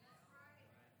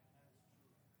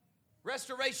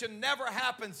 Restoration never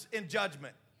happens in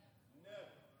judgment.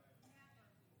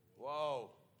 Whoa.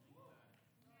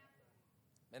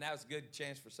 And that was a good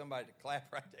chance for somebody to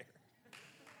clap right there.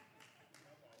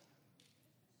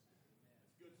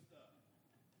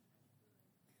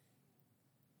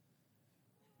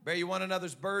 Bear you one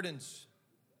another's burdens,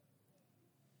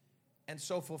 and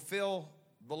so fulfill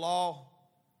the law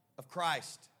of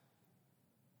Christ.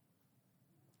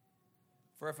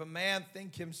 For if a man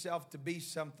think himself to be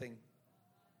something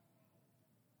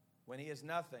when he is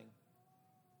nothing,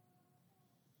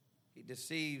 he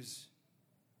deceives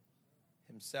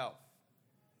himself.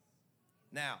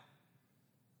 Now,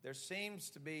 there seems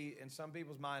to be, in some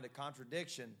people's mind, a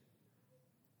contradiction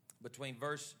between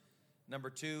verse number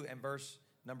 2 and verse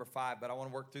number 5, but I want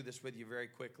to work through this with you very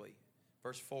quickly.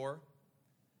 Verse 4,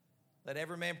 let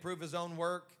every man prove his own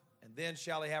work, and then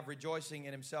shall he have rejoicing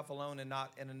in himself alone and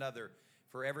not in another.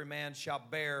 For every man shall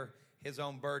bear his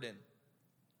own burden.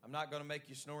 I'm not going to make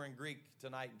you snore in Greek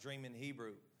tonight and dream in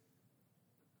Hebrew.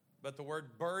 But the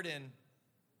word burden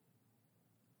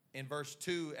in verse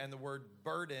 2 and the word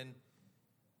burden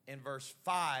in verse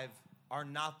 5 are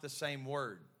not the same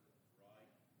word.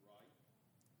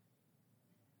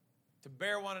 To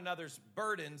bear one another's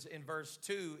burdens in verse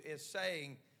 2 is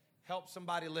saying, help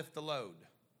somebody lift the load.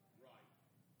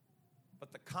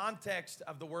 But the context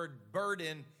of the word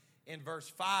burden in verse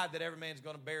 5, that every man's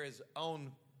going to bear his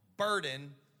own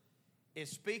burden, is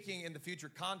speaking in the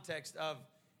future context of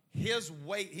his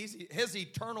weight, his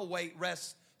eternal weight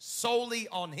rests solely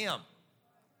on him.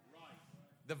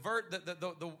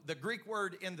 The Greek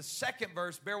word in the second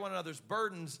verse, bear one another's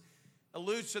burdens,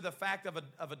 alludes to the fact of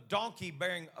a donkey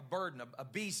bearing a burden, a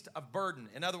beast of burden.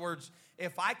 In other words,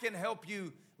 if I can help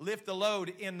you lift the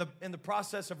load in the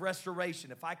process of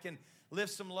restoration, if I can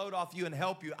lift some load off you and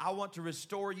help you, I want to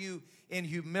restore you in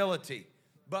humility.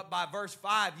 But by verse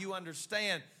 5, you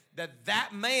understand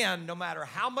that man, no matter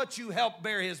how much you help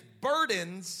bear his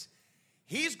burdens,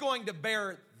 he's going to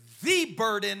bear the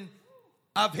burden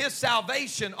of his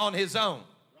salvation on his own.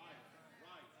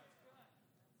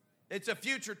 It's a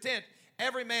future tense.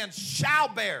 Every man shall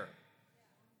bear.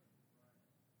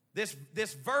 This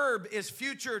verb is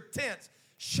future tense.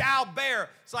 Shall bear.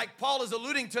 It's like Paul is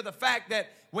alluding to the fact that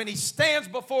when he stands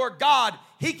before God,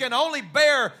 he can only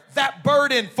bear that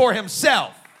burden for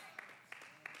himself.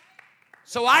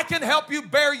 So I can help you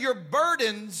bear your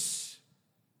burdens,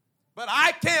 but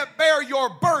I can't bear your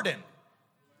burden.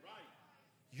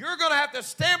 You're going to have to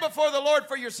stand before the Lord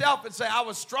for yourself and say, I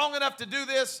was strong enough to do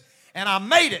this, and I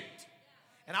made it.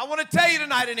 And I want to tell you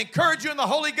tonight and encourage you in the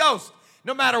Holy Ghost,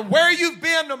 no matter where you've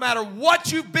been, no matter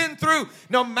what you've been through,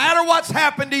 no matter what's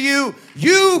happened to you,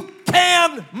 you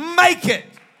can make it.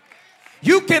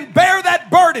 You can bear that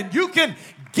burden. You can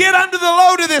get under the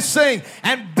load of this thing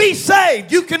and be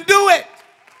saved. You can do it.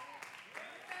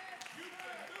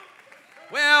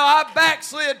 Well, I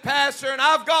backslid, Pastor, and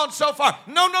I've gone so far.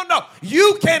 No.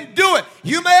 You can do it.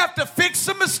 You may have to fix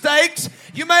some mistakes.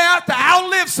 You may have to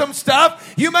outlive some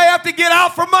stuff. You may have to get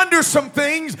out from under some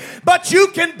things, but you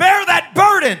can bear that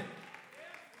burden.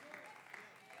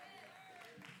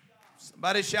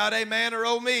 Somebody shout amen or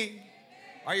oh me.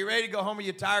 Are you ready to go home? Are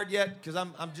you tired yet? Because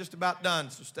I'm just about done,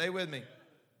 so stay with me.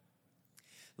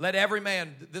 Let every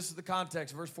man, this is the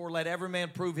context, verse 4, let every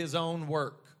man prove his own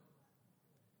work.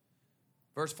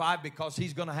 Verse 5, because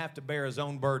he's going to have to bear his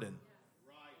own burden.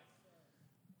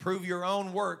 Prove your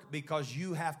own work because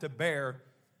you have to bear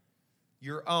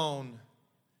your own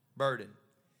burden.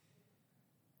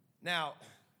 Now,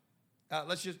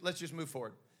 let's just move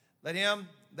forward. Let him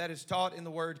that is taught in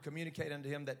the word communicate unto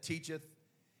him that teacheth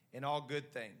in all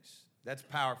good things. That's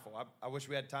powerful. I wish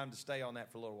we had time to stay on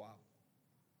that for a little while.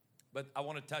 But I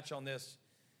want to touch on this,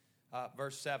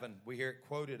 verse 7. We hear it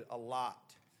quoted a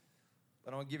lot.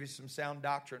 But I want to give you some sound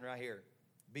doctrine right here.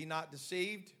 Be not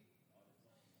deceived.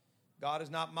 God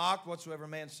is not mocked. Whatsoever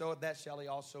man soweth, that shall he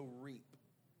also reap.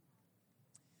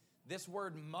 This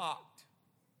word mocked,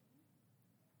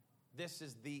 this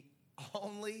is the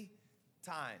only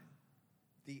time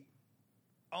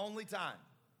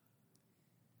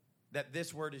that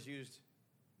this word is used.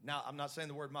 Now, I'm not saying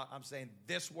the word mock. I'm saying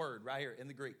this word right here in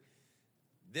the Greek.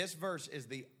 This verse is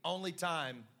the only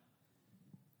time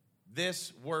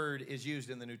this word is used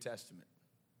in the New Testament.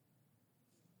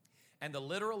 And the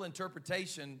literal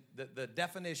interpretation, the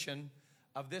definition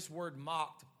of this word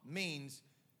mocked means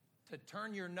to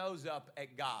turn your nose up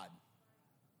at God.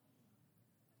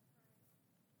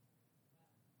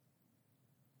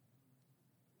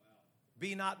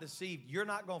 Be not deceived. You're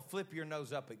not going to flip your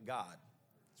nose up at God.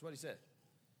 That's what he said.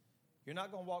 You're not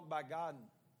going to walk by God and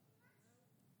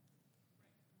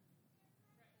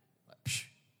like,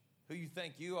 who you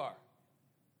think you are.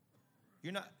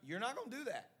 You're not going to do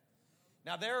that.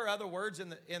 Now there are other words in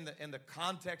the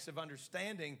context of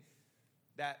understanding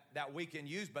that we can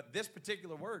use, but this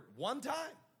particular word, one time.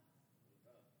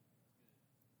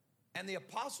 And the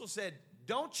apostle said,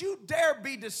 don't you dare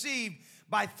be deceived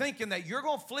by thinking that you're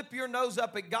going to flip your nose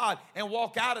up at God and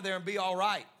walk out of there and be all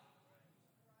right.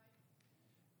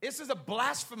 This is a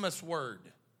blasphemous word.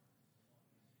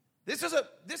 This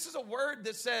is a word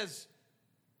that says,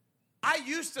 I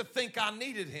used to think I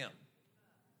needed him.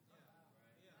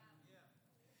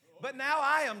 But now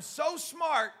I am so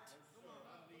smart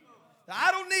that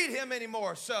I don't need him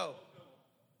anymore. So,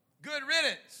 good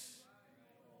riddance.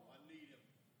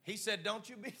 He said, don't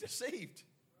you be deceived.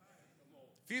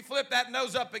 If you flip that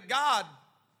nose up at God,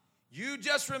 you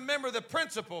just remember the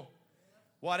principle.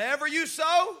 Whatever you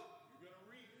sow,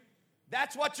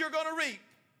 that's what you're going to reap.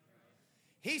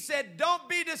 He said, don't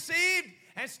be deceived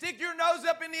and stick your nose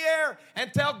up in the air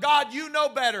and tell God you know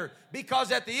better.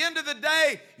 Because at the end of the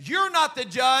day, you're not the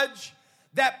judge.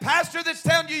 That pastor that's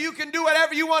telling you you can do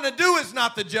whatever you want to do is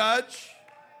not the judge.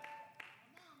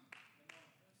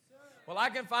 Well, I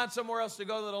can find somewhere else to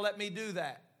go that'll let me do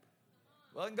that.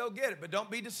 Well, then go get it, but don't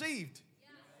be deceived.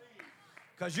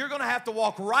 Because you're going to have to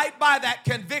walk right by that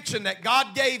conviction that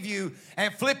God gave you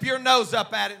and flip your nose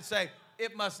up at it and say,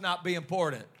 it must not be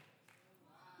important.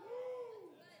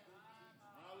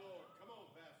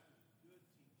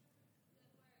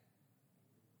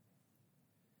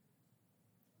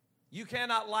 You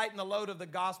cannot lighten the load of the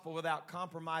gospel without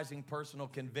compromising personal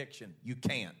conviction. You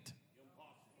can't.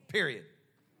 Period.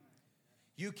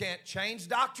 You can't change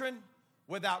doctrine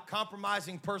without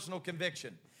compromising personal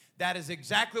conviction. That is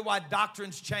exactly why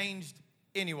doctrine's changed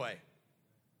anyway.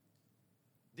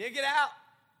 Dig it out.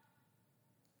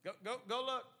 Go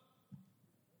look.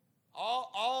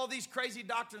 All these crazy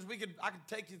doctrines I could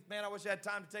take you, man, I wish I had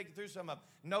time to take you through some of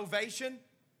Novation.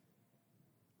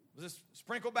 Was this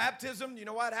sprinkle baptism? You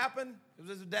know what happened? It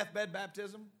was a deathbed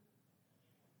baptism.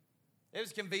 It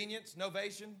was convenience,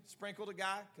 Novation, sprinkled a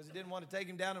guy because he didn't want to take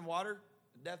him down in water,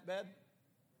 the deathbed.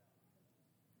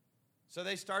 So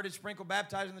they started sprinkle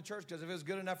baptizing the church because if it was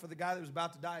good enough for the guy that was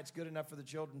about to die, it's good enough for the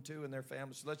children too and their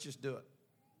families. So let's just do it.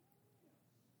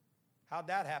 How'd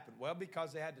that happen? Well,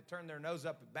 because they had to turn their nose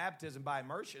up at baptism by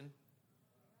immersion.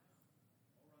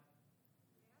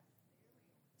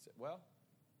 I said, well,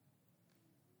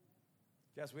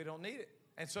 guess we don't need it.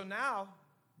 And so now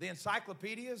the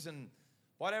encyclopedias and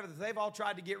whatever that they've all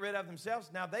tried to get rid of themselves,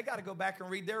 now they got to go back and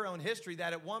read their own history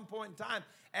that at one point in time,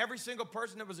 every single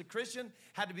person that was a Christian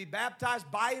had to be baptized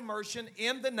by immersion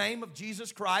in the name of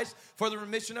Jesus Christ for the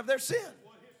remission of their sin.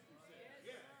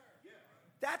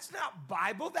 That's not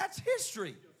Bible, that's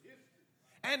history.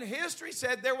 And history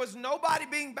said there was nobody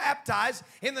being baptized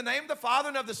in the name of the Father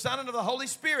and of the Son and of the Holy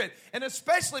Spirit, and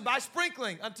especially by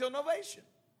sprinkling until Novation.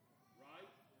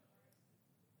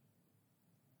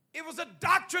 It was a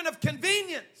doctrine of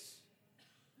convenience.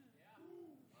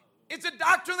 It's a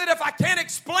doctrine that if I can't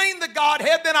explain the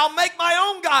Godhead, then I'll make my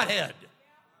own Godhead.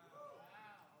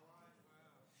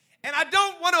 And I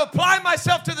don't want to apply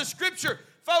myself to the Scripture.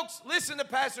 Folks, listen to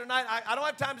Pastor tonight. I don't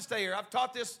have time to stay here. I've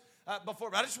taught this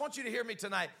before, but I just want you to hear me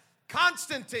tonight.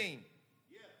 Constantine,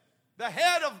 the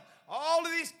head of all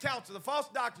of these councils, the false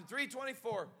doctrine,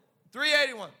 324,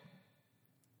 381.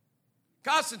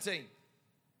 Constantine,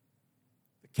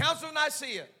 the Council of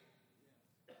Nicaea,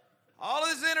 all of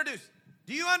this is introduced.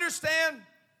 Do you understand?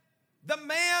 The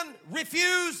man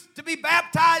refused to be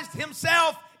baptized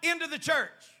himself into the church,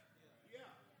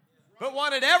 but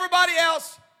wanted everybody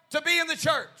else to be in the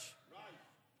church.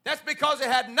 That's because it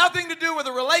had nothing to do with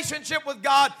a relationship with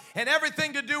God and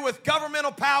everything to do with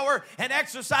governmental power and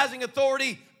exercising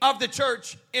authority of the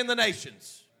church in the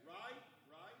nations.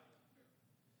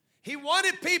 He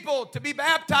wanted people to be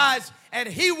baptized, and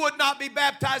he would not be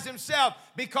baptized himself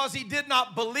because he did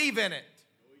not believe in it.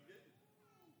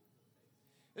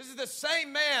 This is the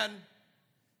same man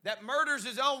that murders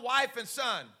his own wife and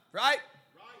son, right?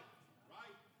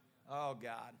 Oh,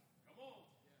 God.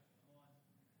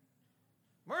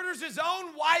 Murders his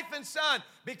own wife and son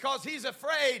because he's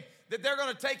afraid that they're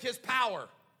going to take his power.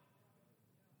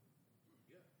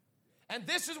 And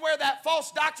this is where that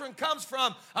false doctrine comes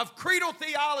from of creedal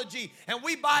theology. And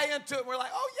we buy into it and we're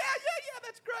like, oh, yeah,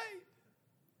 that's great.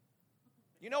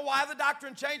 You know why the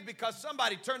doctrine changed? Because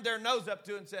somebody turned their nose up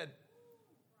to it and said,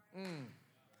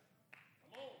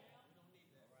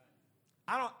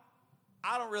 I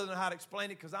don't really know how to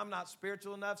explain it because I'm not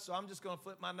spiritual enough, so I'm just going to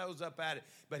flip my nose up at it.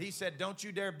 But he said, don't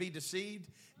you dare be deceived.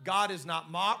 God is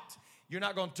not mocked. You're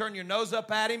not going to turn your nose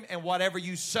up at him, and whatever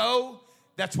you sow,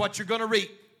 that's what you're going to reap.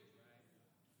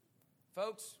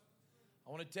 Folks,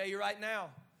 I want to tell you right now,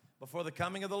 before the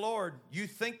coming of the Lord, you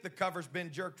think the cover's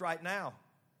been jerked right now.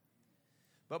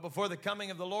 But before the coming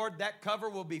of the Lord, that cover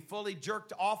will be fully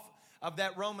jerked off of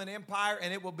that Roman Empire,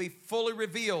 and it will be fully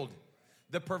revealed.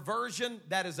 The perversion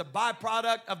that is a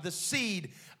byproduct of the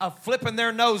seed of flipping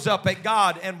their nose up at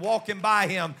God and walking by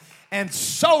him and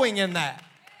sowing in that.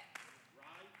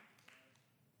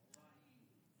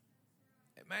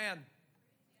 Hey, man,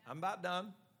 I'm about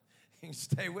done. You can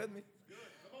stay with me.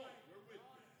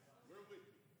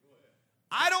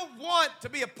 I don't want to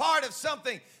be a part of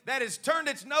something that has turned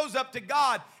its nose up to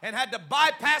God and had to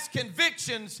bypass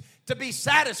convictions to be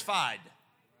satisfied.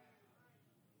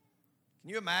 Can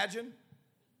you imagine?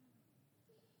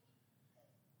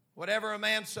 Whatever a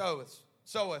man soweth,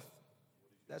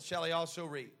 that shall he also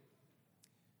reap.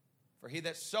 For he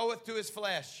that soweth to his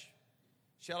flesh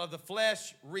shall of the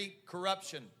flesh reap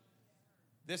corruption.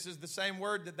 This is the same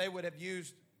word that they would have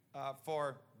used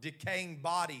for decaying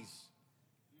bodies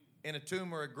in a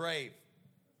tomb or a grave.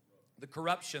 The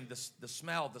corruption, the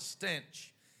smell, the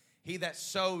stench. He that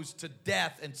sows to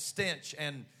death and stench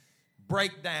and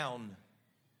breakdown,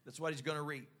 that's what he's going to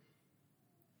reap.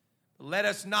 Let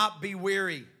us not be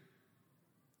weary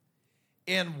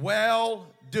in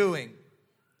well-doing,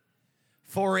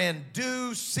 for in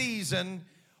due season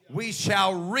we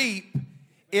shall reap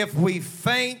if we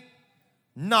faint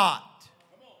not.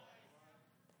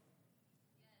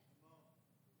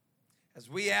 As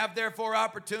we have therefore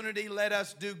opportunity, let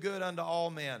us do good unto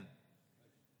all men,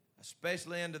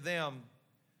 especially unto them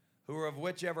who are of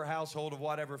whichever household of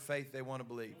whatever faith they want to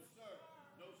believe.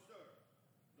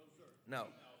 No.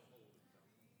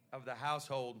 Of the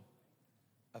household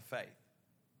of faith.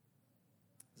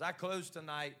 As I close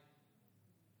tonight,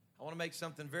 I want to make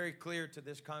something very clear to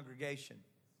this congregation.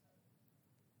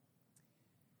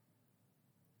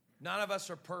 None of us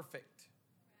are perfect.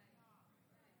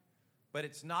 But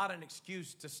it's not an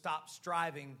excuse to stop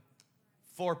striving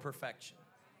for perfection.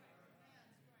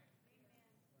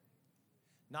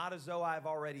 Not as though I've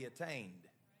already attained.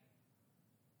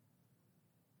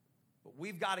 But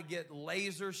we've got to get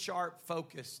laser sharp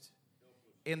focused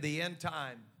in the end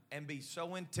time and be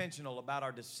so intentional about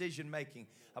our decision making,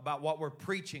 about what we're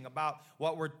preaching, about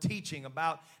what we're teaching,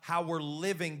 about how we're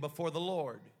living before the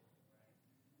Lord.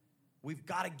 We've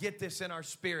got to get this in our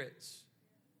spirits.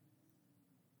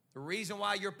 The reason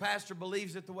why your pastor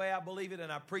believes it the way I believe it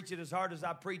and I preach it as hard as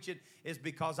I preach it is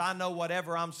because I know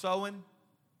whatever I'm sowing,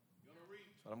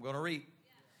 that's what I'm going to reap.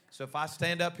 So if I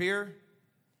stand up here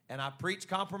and I preach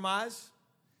compromise,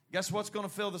 guess what's going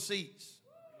to fill the seats?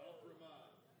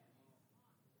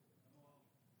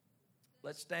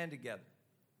 Let's stand together.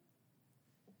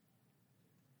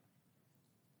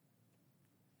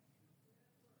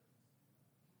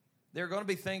 There are going to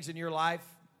be things in your life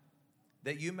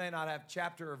that you may not have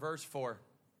chapter or verse for,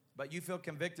 but you feel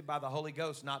convicted by the Holy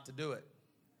Ghost not to do it.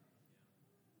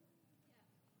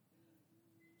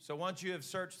 So once you have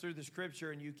searched through the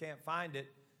Scripture and you can't find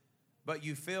it, but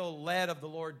you feel led of the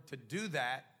Lord to do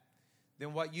that,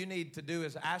 then what you need to do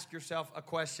is ask yourself a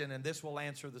question, and this will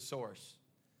answer the source.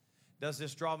 Does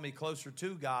this draw me closer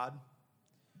to God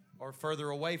or further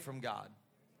away from God?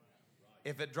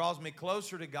 If it draws me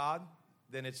closer to God,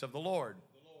 then it's of the Lord.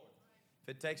 If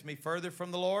it takes me further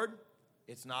from the Lord,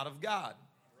 it's not of God.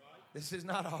 This is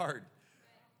not hard.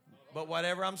 But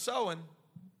whatever I'm sowing,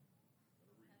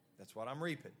 that's what I'm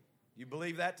reaping. You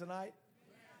believe that tonight?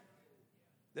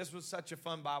 This was such a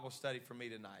fun Bible study for me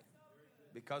tonight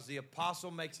because the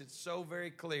apostle makes it so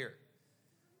very clear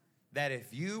that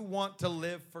if you want to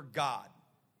live for God,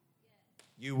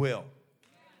 you will.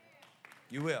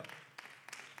 You will.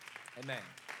 Amen.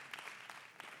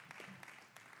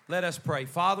 Let us pray.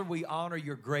 Father, we honor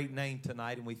your great name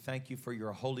tonight, and we thank you for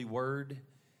your holy word,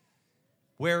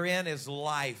 wherein is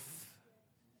life.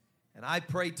 And I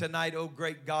pray tonight, O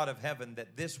great God of heaven,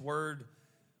 that this word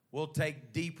will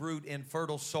take deep root in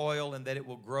fertile soil and that it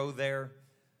will grow there,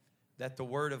 that the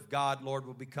word of God, Lord,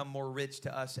 will become more rich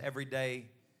to us every day,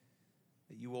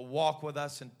 that you will walk with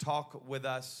us and talk with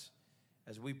us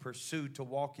as we pursue to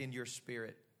walk in your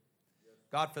spirit.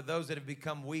 God, for those that have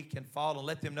become weak and fallen,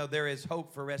 let them know there is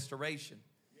hope for restoration.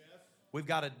 We've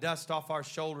got to dust off our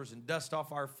shoulders and dust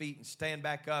off our feet and stand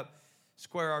back up,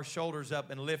 square our shoulders up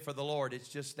and live for the Lord. It's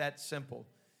just that simple.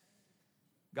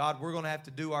 God, we're going to have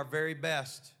to do our very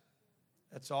best.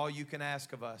 That's all you can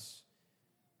ask of us.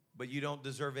 But you don't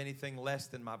deserve anything less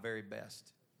than my very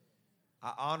best.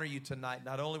 I honor you tonight,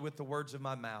 not only with the words of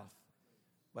my mouth,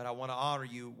 but I want to honor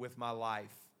you with my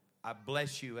life. I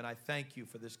bless you and I thank you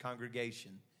for this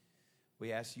congregation.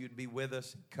 We ask you to be with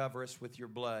us and cover us with your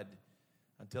blood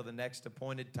until the next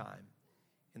appointed time.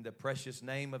 In the precious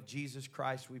name of Jesus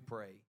Christ we pray.